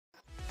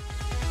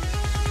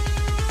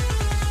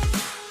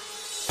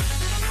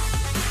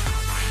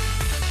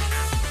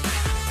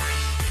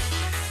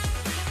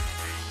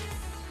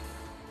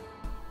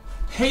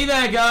Hey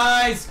there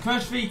guys,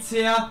 Crunch Feets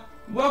here.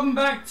 Welcome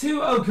back to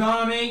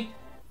Okami.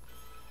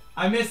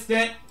 I missed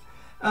it.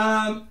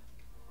 I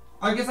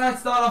guess I'd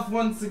start off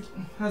once,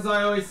 as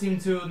I always seem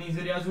to in these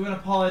videos, with an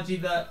apology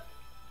that...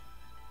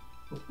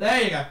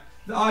 There you go.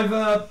 That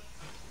I've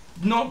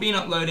not been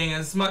uploading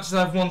as much as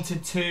I've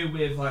wanted to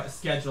with like a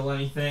schedule or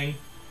anything.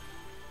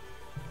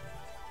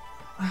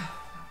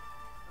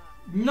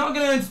 Not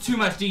going to go into too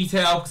much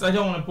detail because I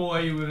don't want to bore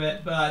you with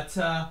it, but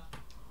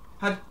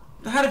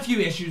had a few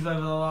issues over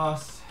the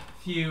last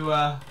few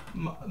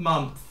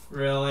months,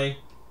 really,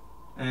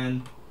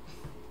 and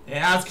it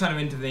has kind of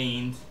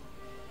intervened.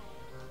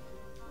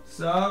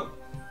 So,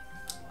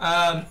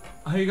 I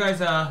hope you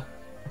guys are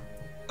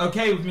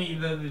okay with me,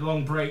 the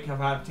long break I've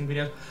had between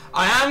videos.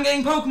 I am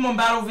getting Pokemon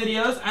battle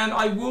videos, and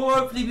I will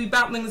hopefully be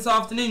battling this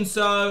afternoon,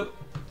 so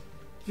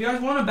if you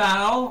guys want to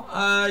battle,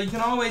 you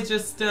can always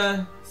just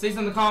say something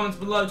in the comments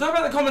below. Talk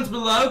about the comments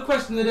below.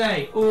 Question of the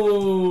day.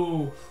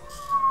 Ooh.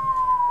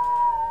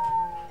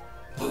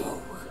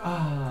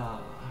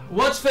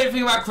 What's your favourite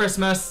thing about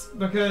Christmas?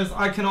 Because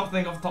I cannot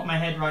think off the top of my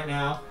head right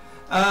now.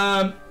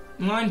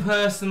 Mine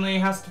personally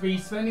has to be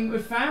spending it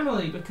with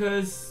family,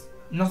 because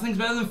nothing's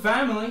better than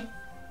family.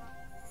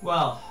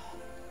 Well,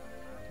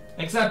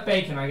 except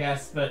bacon, I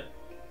guess, but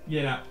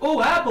you know.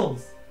 Oh,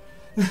 apples!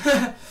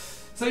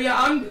 So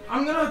yeah,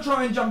 I'm gonna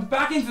try and jump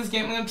back into this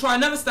game. I'm gonna try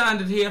another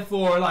standard here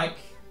for like,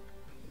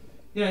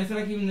 you know, instead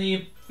of keeping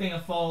the thing a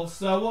false.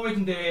 So what we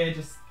can do here,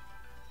 just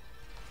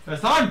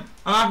first time.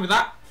 I'm happy with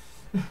that.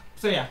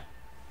 So yeah,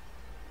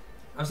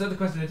 I've said the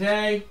question of the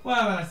day. What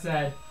have I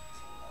said?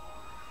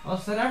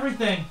 I've said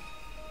everything.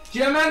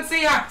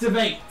 Geomancy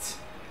activate.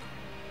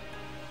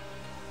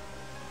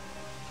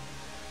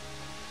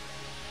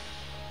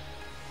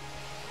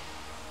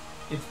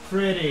 It's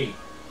pretty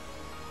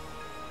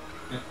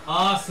and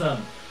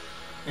awesome,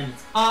 and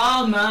it's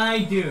all my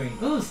doing.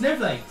 Ooh,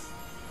 snowflakes.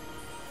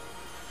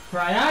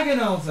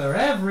 Triagonals are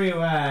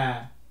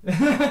everywhere.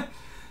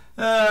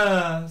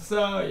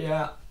 So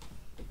yeah.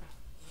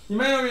 You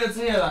may not be able to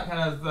hear that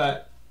kind of,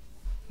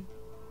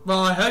 well,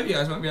 I hope you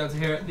guys won't be able to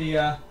hear it,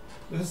 the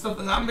stuff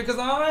that's happened, because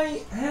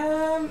I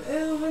am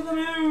over the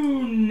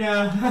moon.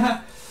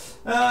 I've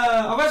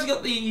actually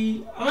got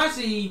the, I'm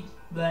actually,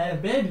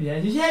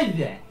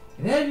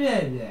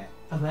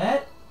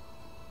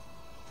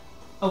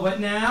 what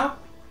now?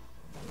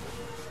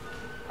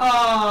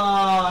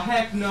 Oh,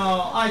 heck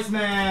no,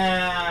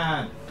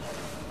 Iceman!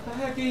 The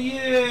heck are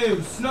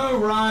you? Snow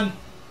Run!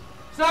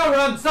 Snow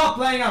Run, stop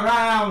playing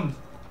around!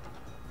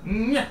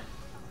 No,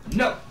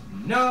 no,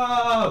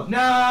 no,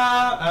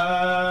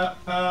 no,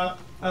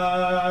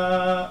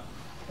 oh,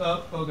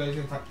 God, he's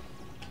gonna attack.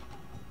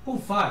 Oh,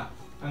 fire.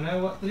 I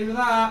know what to do with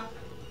that.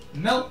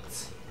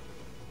 Melt.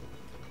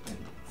 And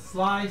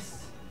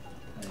slice.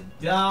 A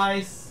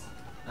dice.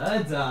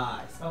 A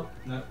dice. Oh,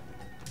 no.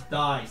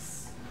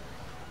 Dice.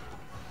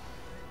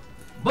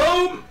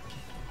 Boom!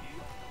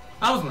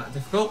 That wasn't that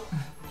difficult.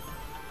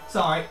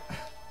 Sorry.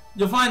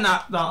 You'll find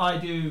that I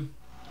do...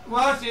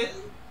 Well, actually...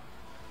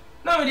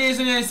 No, it is,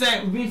 I'm going to say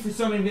it. We've been through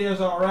so many videos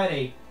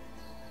already.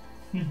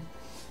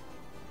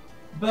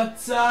 But,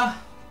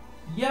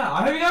 yeah,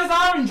 I hope you guys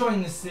are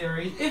enjoying this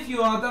series. If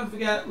you are, don't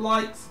forget,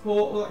 like,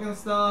 support, all that kind of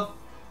stuff.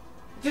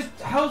 Just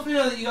helps me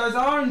know that you guys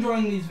are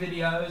enjoying these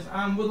videos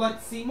and would like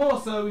to see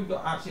more. So, we've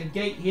got actually a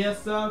gate here,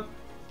 so...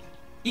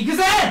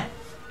 Ikazen!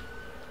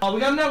 Oh, we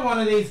got another one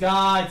of these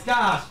guys.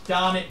 Gosh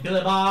darn it,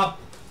 Billy Bob.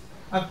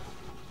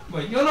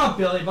 Wait, you're not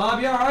Billy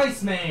Bob, you're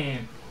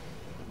Iceman.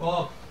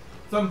 Or...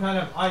 some kind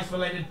of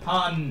ice-related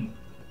pun.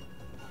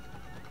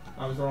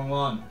 That was the wrong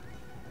one.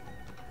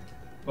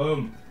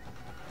 Boom.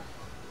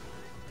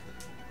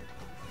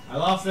 I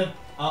lost it.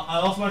 I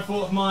lost my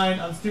thought of mind.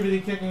 I'm stupidly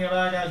kicking a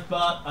bad guy's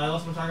butt. I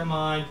lost my track of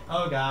mind.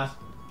 Oh gosh.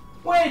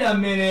 Wait a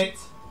minute.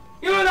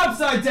 You're an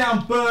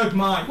upside-down berg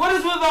mine. What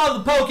is with all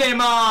the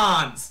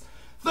Pokemons?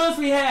 First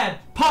we had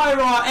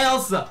Pyra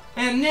Elsa,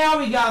 and now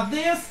we got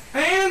this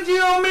and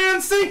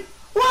Geomancy.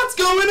 What's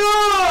going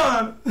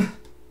on?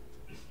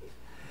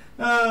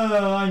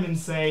 Oh, I'm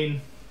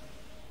insane.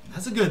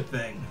 That's a good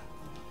thing.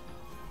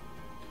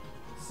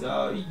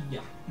 So,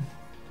 yeah.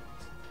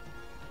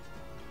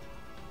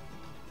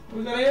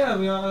 We got here,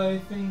 we got a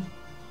thing.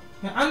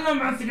 Animal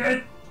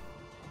Investigate!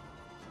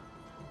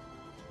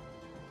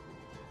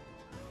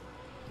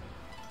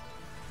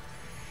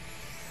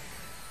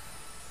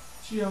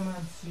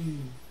 Geomancy.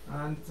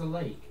 And it's a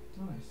lake.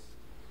 Nice.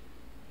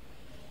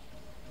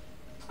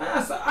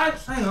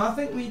 Hang on, I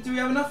think do we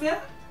have enough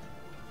yet?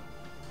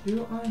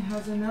 Do I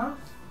have enough?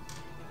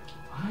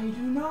 I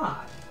do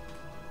not.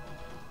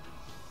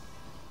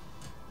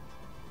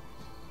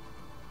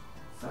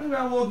 Something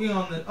about walking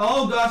on the...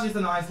 Oh gosh, it's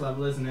an ice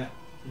level, isn't it?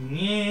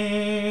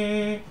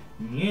 Yeah,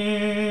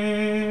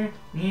 yeah,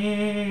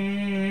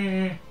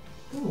 yeah.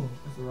 Ooh,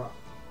 that's a rock.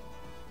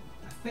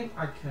 I think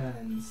I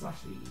can slash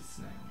these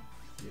now.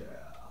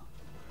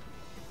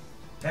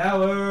 Yeah.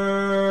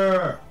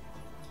 Tower!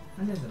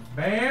 And there's a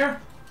bear.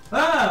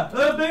 Ah,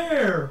 a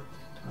bear!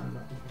 I'm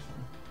not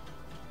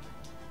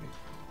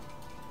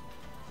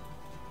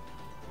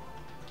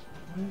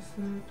Where's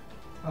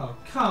Oh,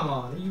 come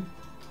on. Are you...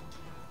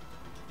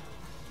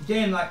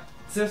 Game, like,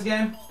 serious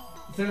game?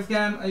 Serious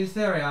game? Are you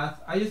serious?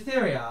 Are you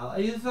serious? Are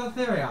you so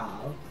serious?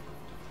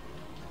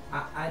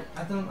 I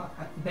don't know.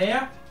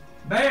 Bear?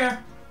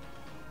 Bear?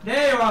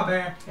 There you are,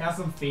 Bear. Have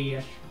some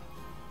fish.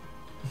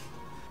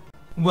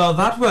 Well,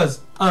 that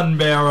was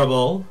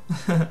unbearable.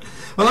 Well,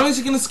 I'm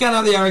just going to scan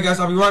out the area, guys.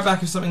 I'll be right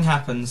back if something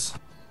happens.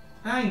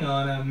 Hang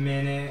on a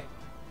minute.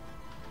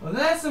 Well,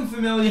 there's some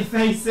familiar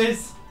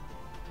faces.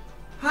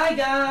 Hi,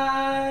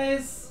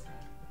 guys.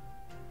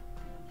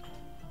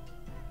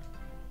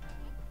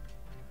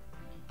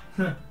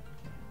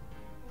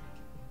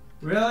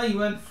 Really? You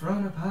weren't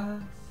thrown a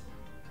pass?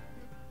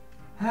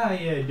 How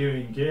you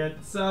doing,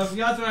 kid? So, if you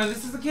guys remember,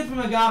 this is the kid from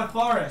Agata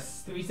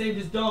Forest that we saved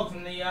his dog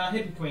from the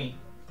Hippie Queen.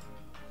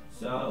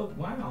 So,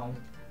 wow.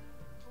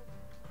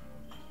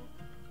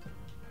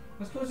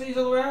 Let's go see these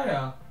other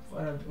area.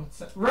 What's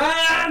that?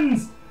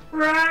 Rens!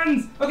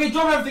 Rens! Okay,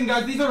 drop everything,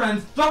 guys. These are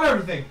Rens. Drop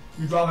everything.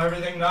 You drop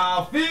everything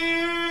now.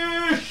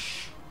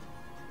 Fish!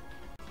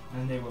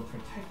 And they were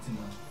protecting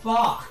the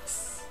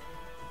box.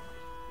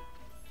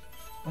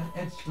 That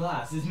edged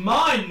glass is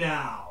mine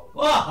now.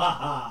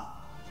 Wahaha!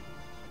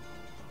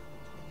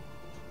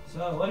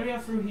 So, what do we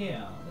have through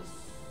here? This,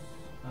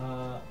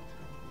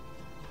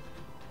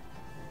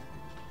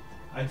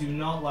 I do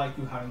not like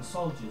you having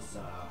soldiers,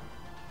 sir.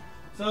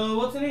 So,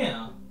 what's in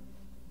here?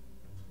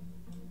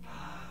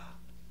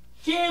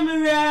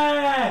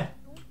 Camera!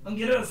 I'm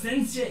gonna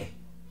sensei.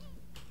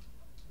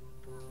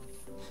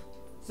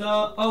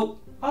 So,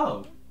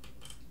 oh.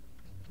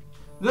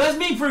 There's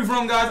me proved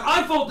wrong, guys.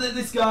 I thought that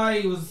this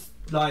guy was,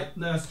 like,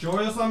 Nurse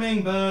Joy or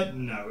something, but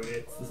no,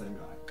 it's the same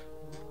guy.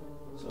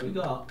 So we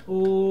got,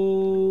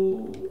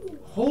 oh,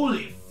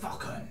 holy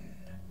fucking.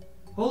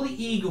 Holy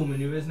Eagle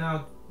maneuvers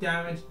now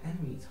damage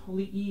enemies.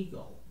 Holy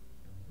Eagle.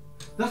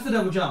 That's the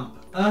double jump.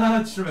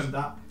 Just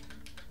remember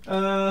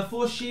that.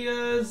 4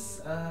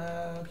 shears.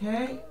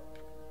 Okay.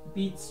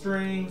 Beat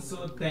string,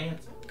 sword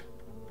dance.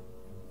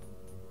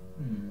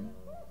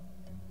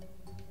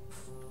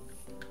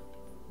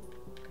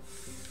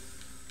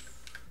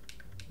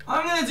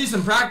 I'm gonna do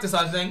some practice,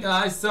 I think,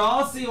 guys. So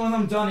I'll see you when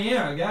I'm done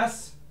here, I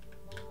guess.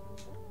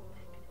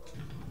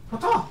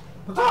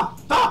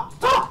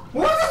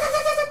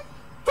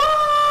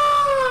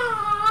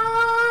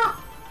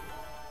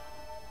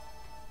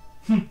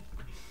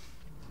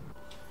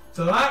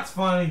 So that's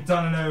finally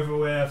done and over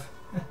with.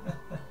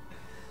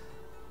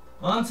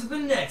 On to the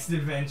next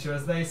adventure,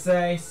 as they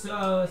say.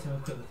 So let's have a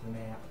quick look at the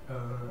map.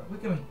 We're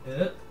going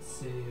up,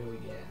 so we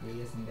get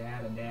this and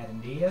that and that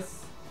and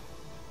this.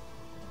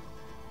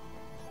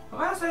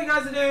 What else are you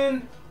guys are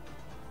doing?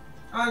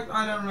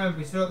 I don't remember.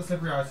 We still got the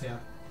slippery ice here.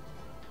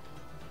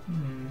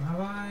 Have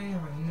I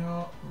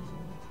not?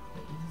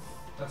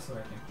 That's what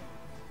I think.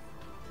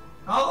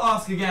 I'll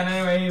ask again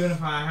anyway, even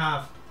if I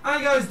have. How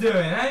you guys doing,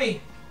 eh?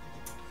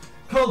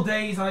 Cold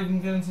days,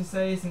 I'm going to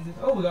say, since it's...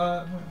 Oh, we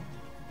got...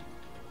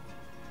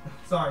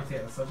 Sorry to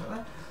get the subject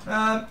there.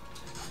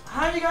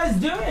 How you guys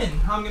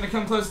doing? I'm going to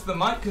come close to the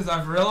mic because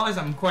I've realised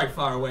I'm quite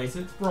far away, so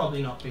it's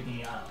probably not picking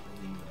it up.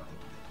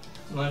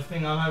 Another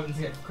thing I'm hoping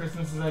to get for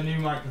Christmas is a new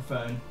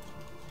microphone.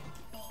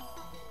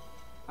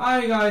 How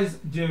are you guys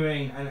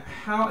doing, and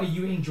how are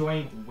you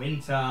enjoying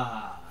winter?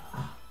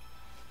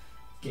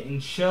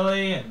 Getting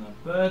chilly, and the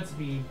birds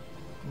be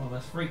more or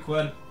less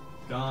frequent.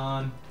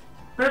 Gone.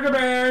 Burger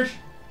bears!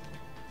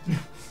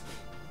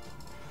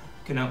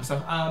 Couldn't help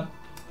myself.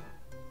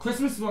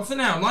 Christmas, what's it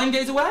now? 9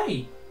 days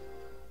away!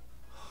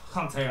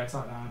 Can't tell you how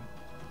excited I am.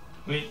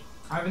 I mean,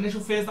 I have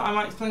initial fears that I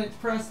might explain it to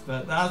press,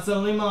 but that's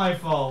only my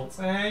fault,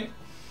 eh?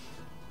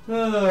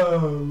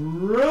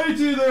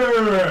 Righty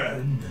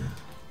then!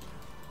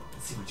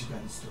 Let's see what you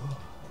got in store.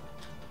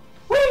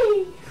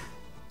 Whee!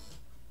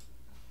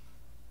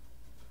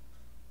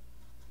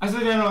 I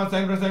said, you know what I'm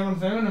saying,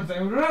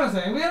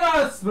 we're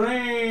not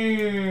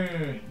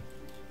spring!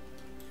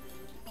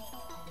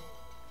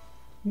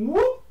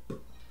 Whoop!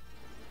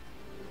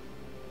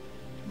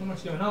 Not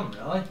much going on,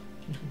 really.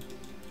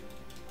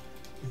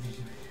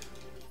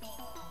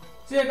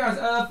 So yeah,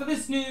 guys, for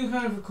this new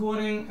kind of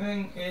recording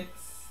thing,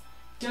 it's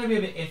gonna be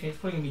a bit iffy. It's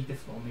probably gonna be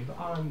difficult on me, but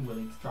I'm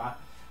willing to try it.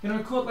 I'm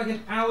gonna record like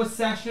an hour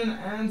session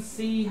and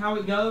see how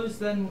it goes.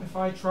 Then, if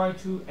I try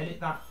to edit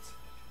that,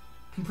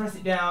 compress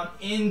it down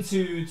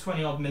into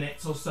 20 odd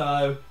minutes or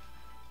so.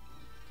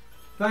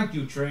 Thank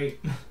you, Tree.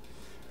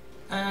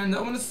 And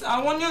I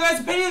want your guys'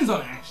 opinions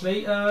on it,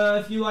 actually.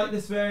 If you like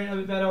this variant a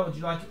bit better, or do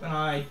you like it when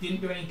I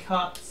didn't do any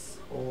cuts,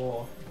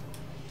 or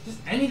just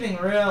anything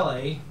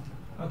really.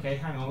 Okay,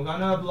 hang on, we've got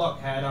another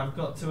blockhead. I've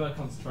got to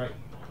concentrate.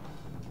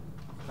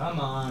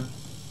 Come on.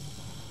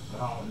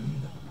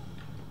 Grande.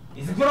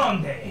 It's a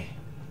grande.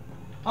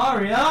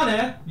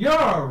 Ariana, you're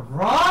a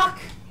rock?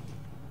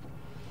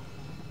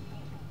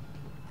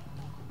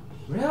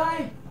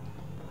 Really?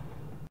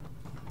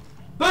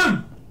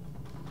 Boom!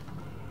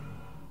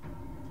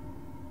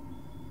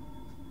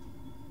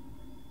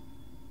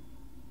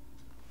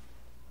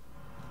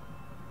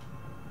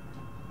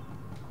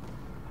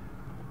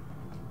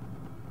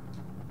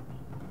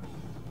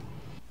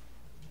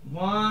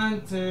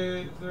 1,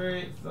 2,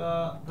 3,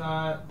 4,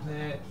 5,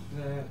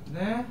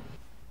 there.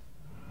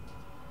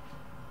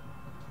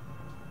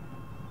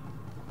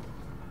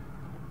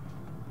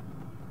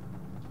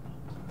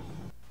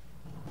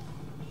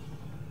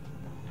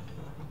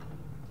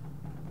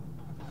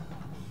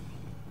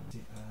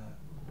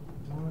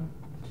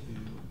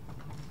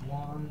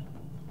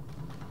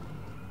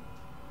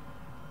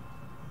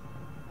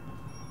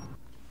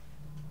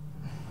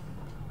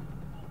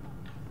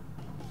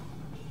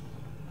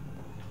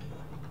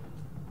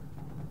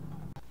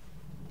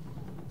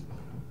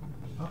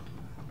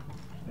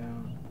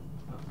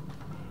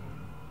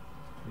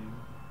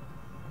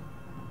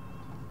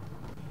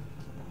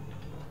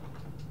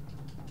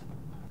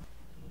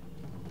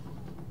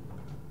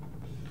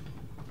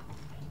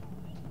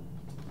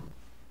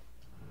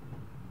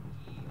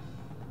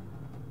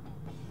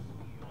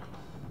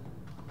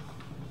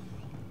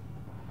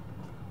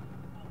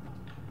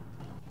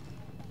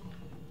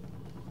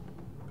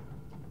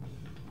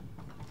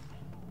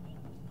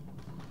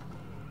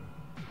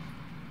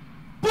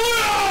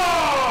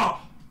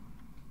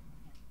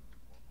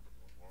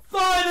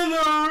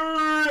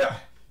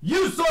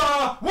 You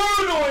saw, we're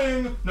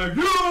annoying, now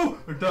you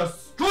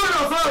destroy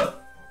yourself!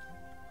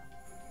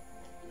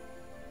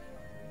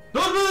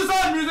 Don't do the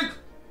side music!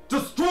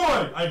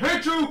 Destroy! I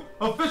hate you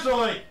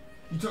officially!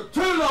 You took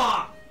too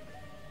long!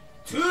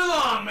 Too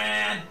long,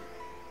 man!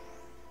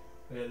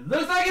 It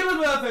looks like it was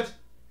worth it!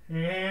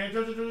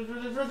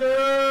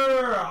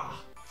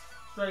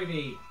 Straight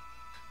E.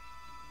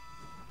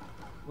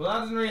 Well, that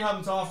doesn't really happen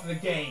until after the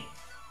game.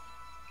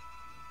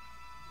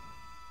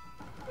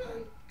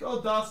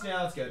 Gold dust, yeah,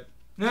 that's good.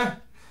 Yeah.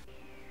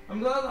 I'm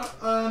glad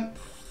that,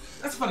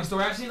 that's a funny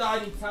story actually that I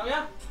need to tell you.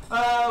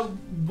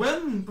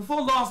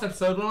 Before last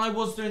episode, when I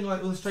was doing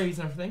like all the strays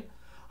and everything,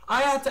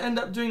 I had to end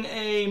up doing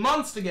a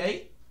monster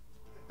gate,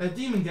 a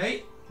demon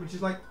gate, which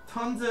is like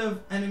tons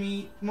of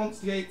enemy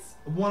monster gates,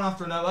 one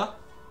after another,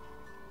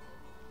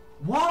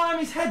 while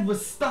Amy's head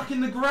was stuck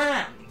in the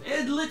ground. It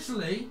had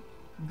literally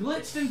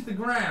glitched into the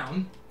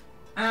ground,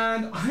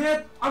 and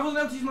I wasn't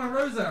able to use my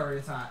rosary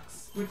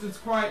attacks, which is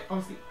quite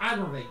obviously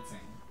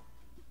aggravating.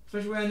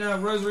 Especially when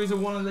rosaries are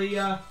one of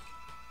the,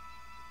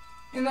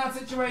 in that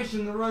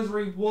situation, the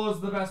rosary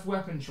was the best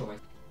weapon choice.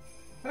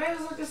 Can I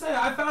just say,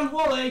 I found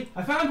Wally!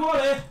 I found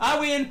Wally! I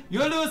win!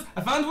 You lose!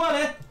 I found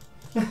Wally!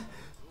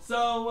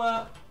 So,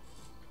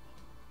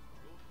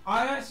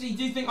 I actually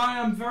do think I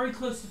am very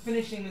close to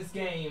finishing this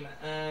game,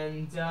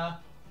 and,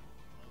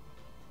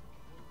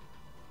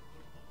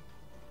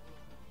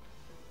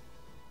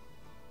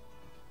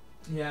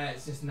 yeah,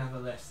 it's just another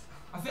list.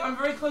 I think I'm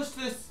very close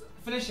to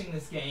finishing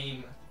this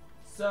game.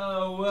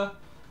 So,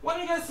 what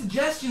are you guys'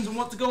 suggestions on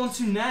what to go on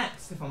to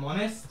next, if I'm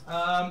honest?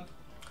 I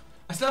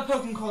still have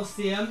Pokemon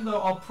Coliseum, though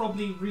I'll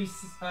probably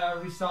restart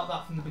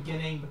that from the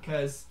beginning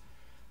because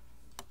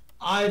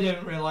I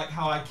didn't really like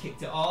how I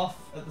kicked it off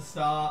at the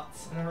start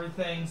and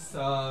everything,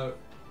 so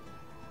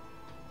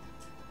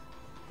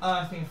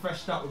I think a fresh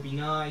start would be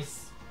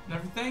nice and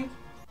everything.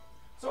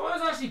 So I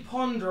was actually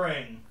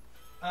pondering,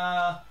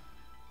 well,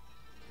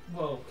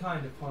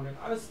 kind of pondering,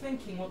 I was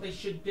thinking what they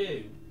should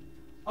do.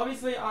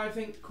 Obviously, I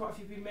think quite a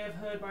few people may have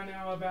heard by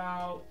now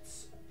about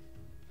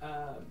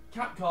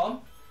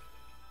Capcom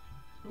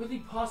with the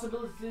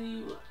possibility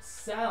to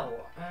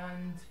sell,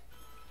 and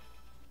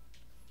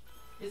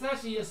it's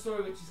actually a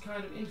story which is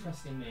kind of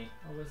interesting me.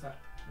 Oh, where's that?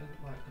 Where's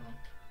the light gone?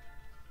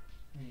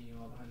 There you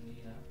are behind the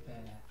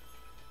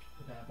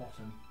bare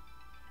bottom.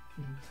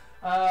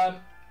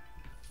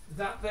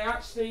 That they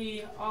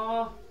actually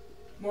are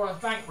more or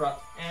less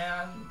bankrupt,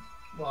 and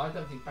well, I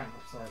don't think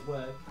bankrupt's the right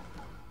word.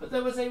 But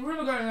there was a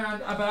rumour going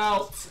around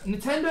about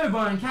Nintendo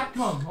buying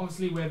Capcom,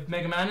 obviously with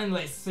Mega Man and the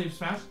latest Super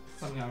Smash,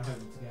 something I was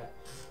hoping to get.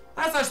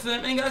 That's actually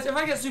the thing, guys. If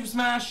I get Super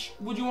Smash,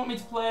 would you want me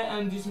to play it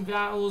and do some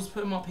battles, put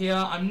them up here?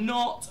 I'm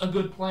not a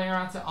good player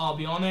at it, I'll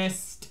be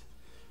honest.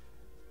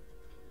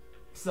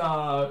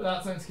 So,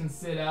 that's something to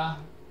consider.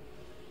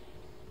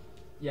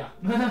 Yeah.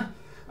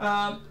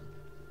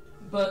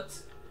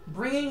 But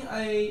bringing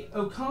a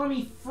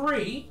Okami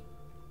free,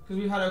 because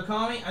we've had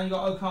Okami and you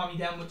got Okami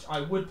Den, which I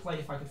would play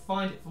if I could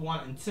find it for 1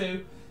 and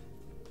 2.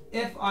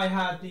 If I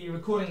had the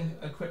recording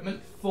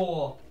equipment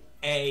for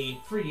a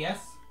 3DS,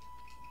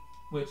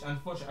 which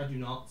unfortunately I do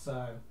not,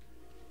 so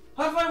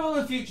hopefully I will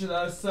in the future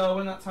though, so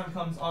when that time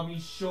comes I'll be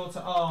sure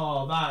to,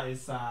 oh that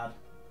is sad.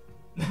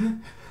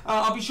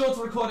 I'll be sure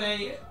to record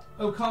a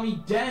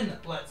Okami Den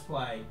Let's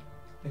Play.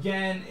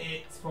 Again,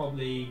 it's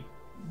probably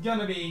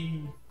gonna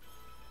be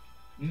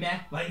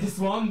meh like this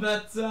one,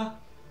 but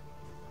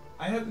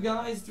I hope you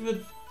guys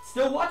would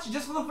still watch it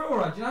just for the thrill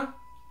ride, you know?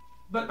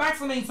 But back to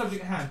the main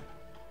subject at hand.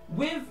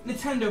 With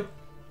Nintendo,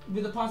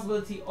 with the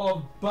possibility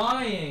of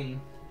buying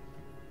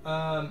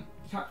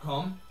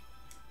Capcom,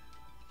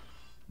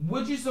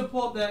 would you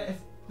support that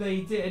if they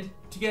did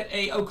to get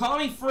a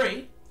Okami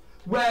free,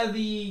 where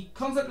the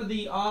concept of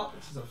the art,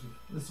 which is obviously,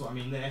 this is what I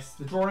mean,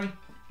 the drawing,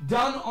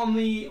 done on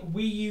the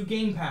Wii U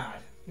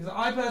gamepad? Because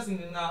I personally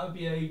think that would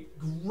be a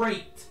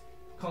great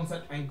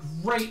concept and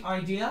great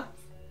idea.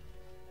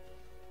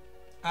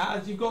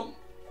 As you've got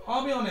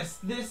I'll be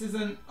honest, this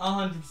isn't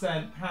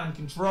 100% hand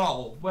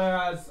control,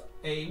 whereas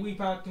a Wii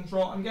Pad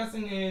control, I'm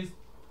guessing is,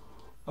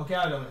 okay,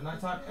 I don't know, at night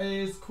time,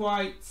 is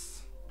quite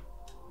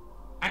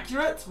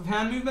accurate with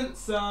hand movement,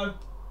 so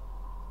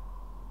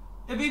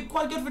it'd be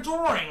quite good for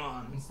drawing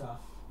on and stuff.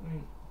 I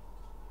mean,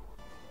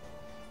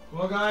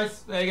 well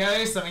guys, there you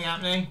go, something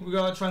happening. We've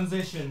got a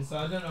transition, so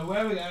I don't know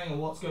where we're going or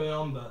what's going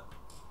on, but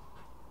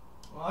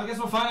well, I guess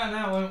we'll find out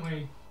now, won't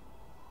we?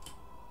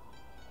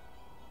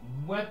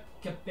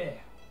 Webcam.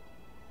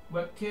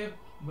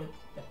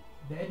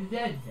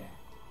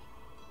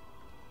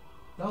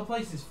 The whole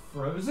place is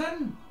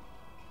frozen?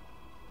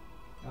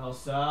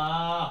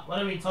 Elsa, what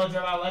have we told you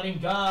about letting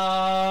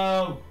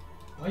go?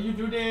 Why you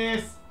do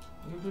this?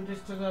 Why you do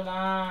this to the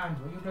land?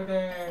 Why you do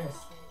this?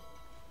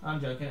 I'm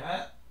joking.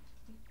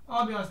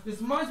 I'll be honest, this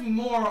reminds me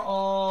more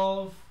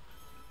of...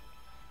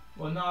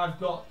 Well, now I've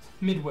got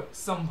midway,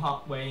 some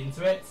part way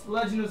into it.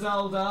 Legend of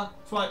Zelda,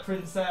 Twilight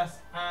Princess,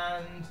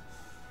 and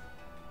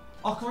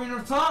Ocarina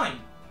of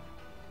Time.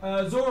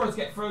 Zoras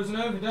get frozen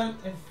over,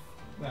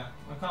 well,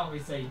 I can't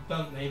really say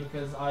don't they,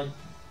 because I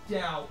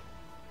doubt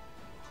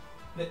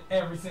that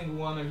every single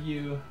one of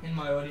you in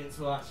my audience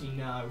will actually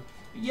know.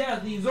 But yeah,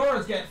 the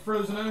Zoras get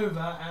frozen over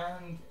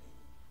and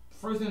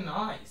frozen in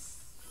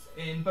ice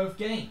in both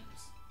games.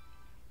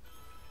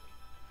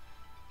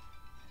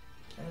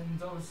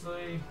 And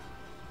obviously,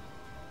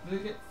 do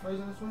they get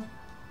frozen this way?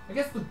 I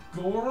guess the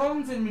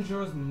Gorons in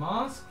Majora's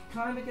Mask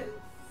kind of get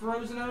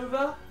frozen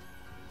over,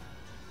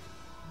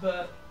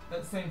 but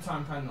at the same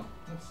time, kind of not.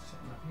 Let's check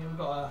that. Here we've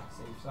got a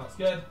save, so that's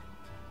good.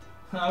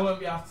 I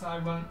won't have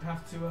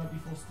to be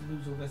forced to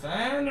lose all this.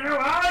 And no,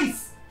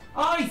 ice!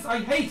 Ice! I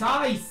hate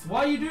ice!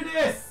 Why you do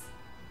this?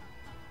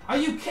 Are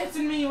you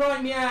kidding me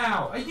right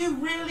meow? Are you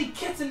really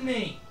kidding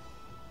me?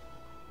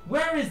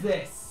 Where is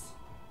this?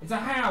 It's a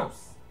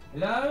house.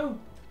 Hello?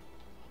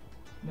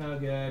 No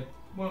good.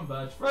 Won't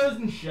budge.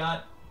 Frozen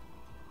shut.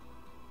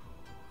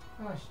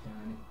 Gosh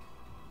darn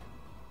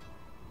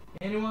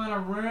it. Anyone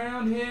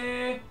around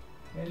here?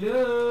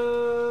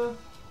 Hello?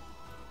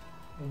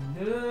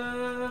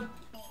 Hello?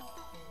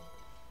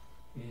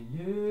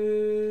 Hello?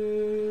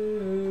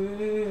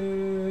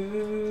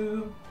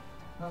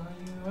 Are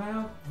you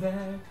out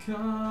there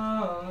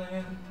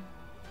calling?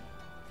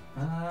 I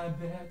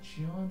bet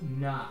you're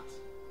not.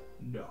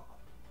 No.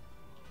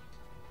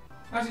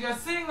 Actually guys,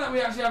 seeing that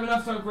we actually have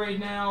enough to upgrade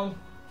now,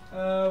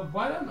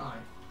 why don't I?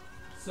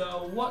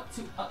 So what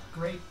to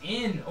upgrade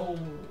in? Oh.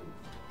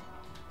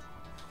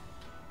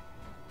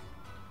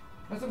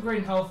 Let's upgrade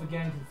in health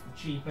again because it's the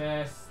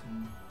cheapest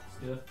and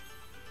stuff.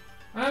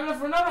 I have enough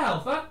for another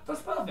health.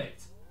 That's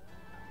perfect.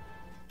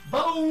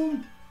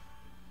 Boom!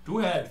 Go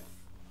ahead.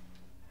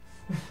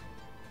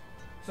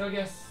 So I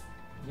guess,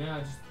 yeah,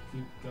 just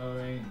keep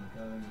going and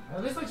going.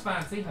 Oh, this looks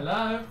fancy.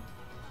 Hello?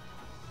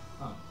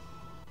 Oh.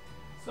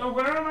 So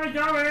where am I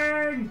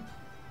going?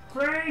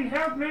 Crane,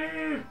 help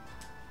me!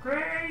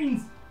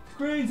 Cranes!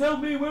 Cranes,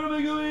 help me! Where am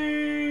I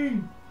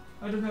going?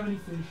 I don't have any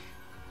fish.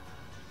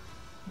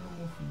 No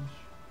more fish.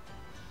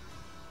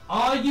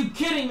 Are you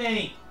kidding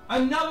me?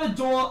 Another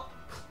door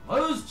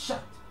closed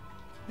shut.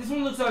 This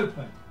one looks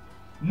open.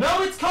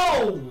 No, it's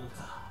cold.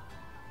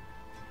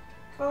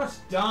 Gosh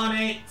darn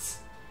it.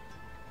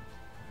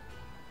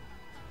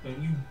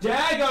 Don't you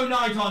dare go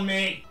night on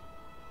me.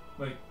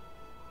 Wait.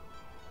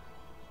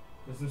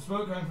 There's some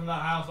smoke coming from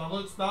that house.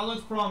 That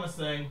looks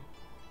promising.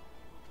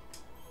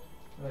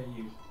 What about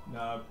you?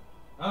 No.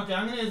 Okay,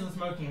 I'm gonna use the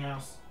smoking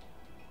house.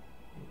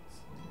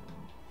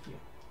 It's here.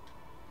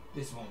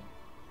 This one.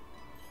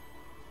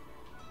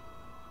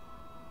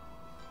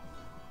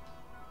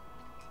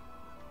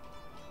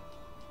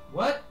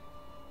 What?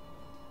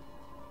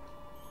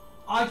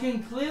 I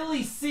can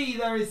clearly see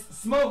there is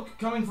smoke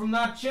coming from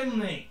that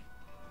chimney.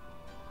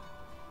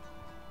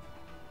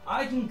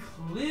 I can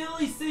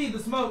clearly see the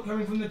smoke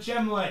coming from the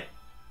chimney.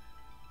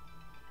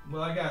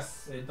 Well, I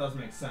guess it does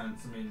make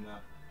sense. I mean,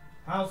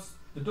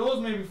 the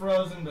doors may be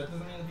frozen, but it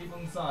doesn't mean the people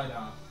inside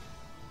are.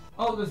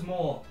 Oh, there's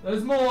more.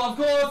 There's more, of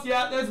course.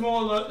 Yeah, there's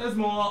more. Look, there's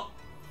more.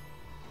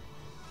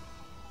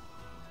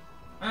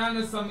 And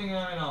there's something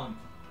going on.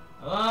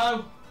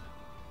 Hello?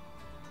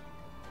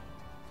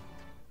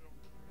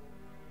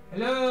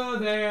 Hello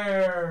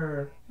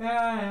there!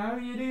 Hi, how are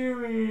you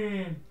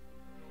doing?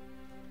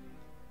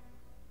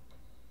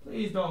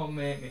 Please don't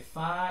make me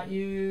fight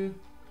you.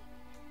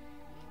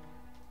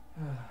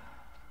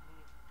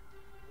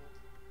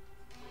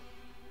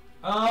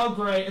 Oh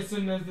great, as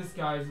soon as this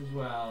guy's as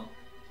well.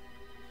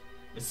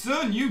 As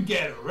soon you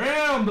get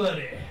around,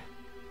 buddy!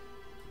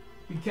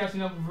 Be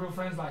catching up with real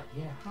friends like,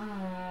 yeah,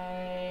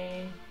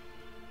 hi.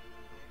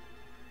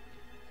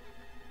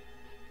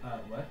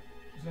 What?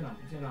 What's going on?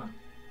 What's going on?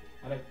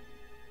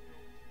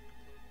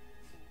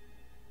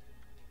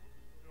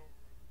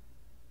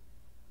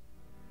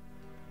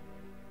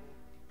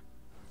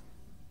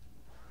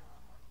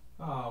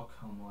 Oh,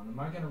 come on. Am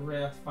I gonna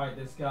really have to fight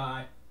this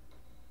guy?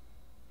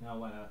 No,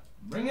 whatever.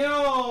 Bring it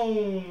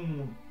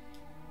on!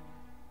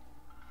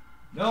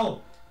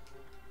 No!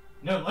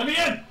 No, let me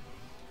in!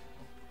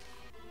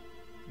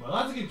 Well,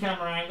 that's a good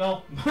camera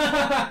angle.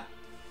 Dang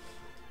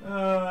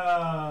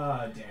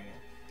it.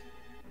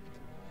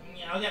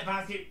 Yeah, I'll get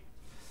past you.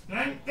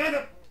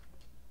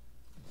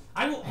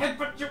 I will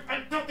headbutt you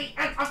until the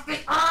end of the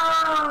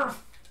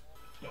earth!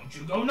 Don't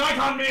you go night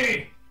on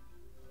me!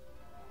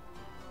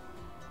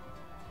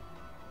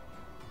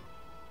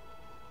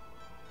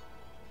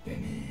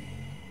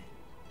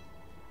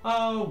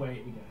 Oh,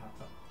 wait, we got hot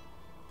top.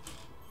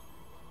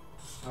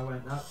 I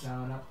went up,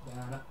 down,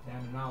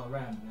 and all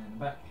around, and then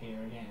back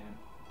here again.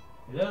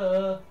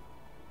 Hello?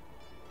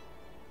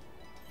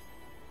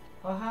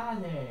 Oh, hi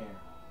there.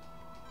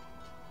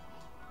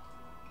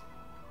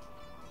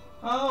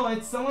 Oh,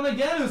 it's someone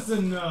again who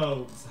sent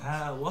notes.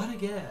 What a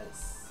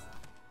guess.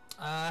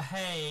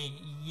 Hey,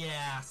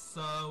 yeah,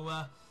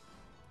 so,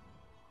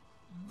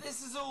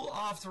 this is all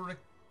after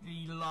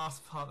the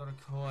last part of the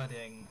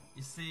recording.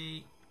 You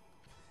see,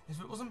 if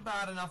it wasn't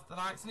bad enough that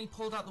I accidentally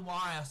pulled out the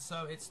wire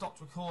so it stopped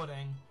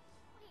recording,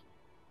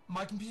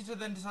 my computer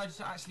then decided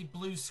to actually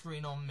blue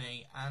screen on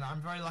me, and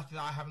I'm very lucky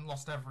that I haven't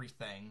lost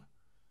everything.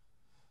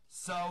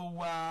 So,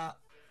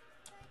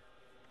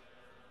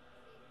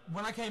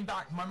 when I came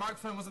back, my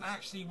microphone wasn't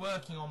actually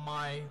working on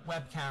my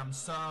webcam,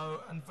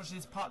 so unfortunately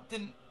this part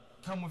didn't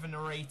come with a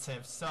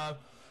narrative, so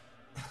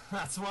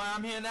that's why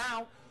I'm here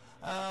now.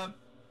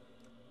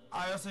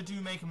 I also do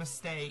make a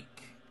mistake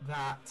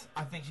that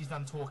I think she's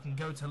done talking,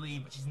 go to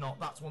leave, but she's not.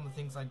 That's one of the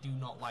things I do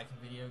not like in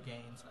video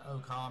games.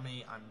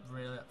 Okami, I'm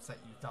really upset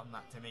you've done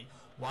that to me.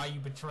 Why you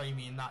betray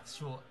me in that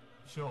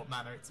short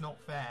manner? It's not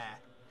fair.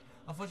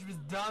 I thought she was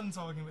done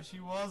talking, but she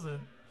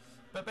wasn't.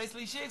 But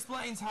basically, she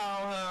explains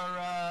how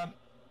her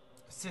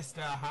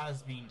sister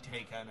has been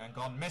taken and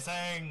gone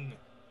missing.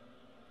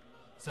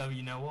 So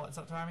you know what? It's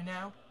up to Amy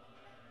now.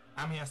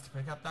 Amy has to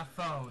pick up that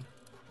phone.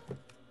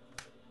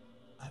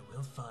 I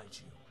will find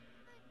you,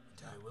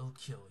 and I will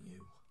kill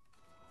you.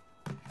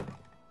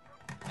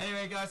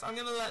 Anyway, guys, I'm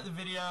gonna let the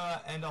video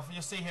end off.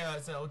 You'll see here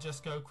it'll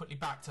just go quickly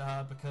back to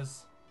her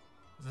because,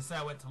 as I say,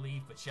 I went to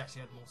leave, but she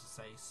actually had more to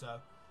say. So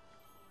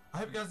I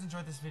hope you guys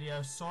enjoyed this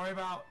video. Sorry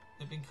about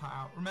it being cut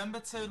out. Remember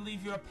to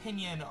leave your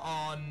opinion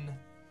on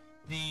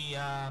the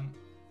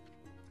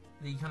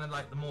kind of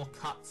like the more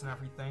cuts and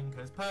everything,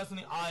 because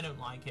personally I don't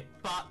like it,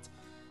 but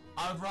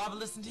I would rather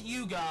listen to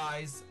you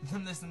guys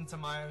than listen to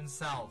my own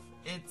self.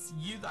 It's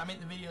you that I make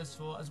the videos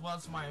for, as well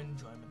as for my own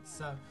enjoyment.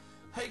 So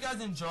hope you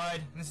guys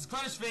enjoyed, and this is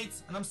Clonish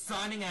Feats, and I'm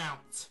signing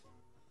out.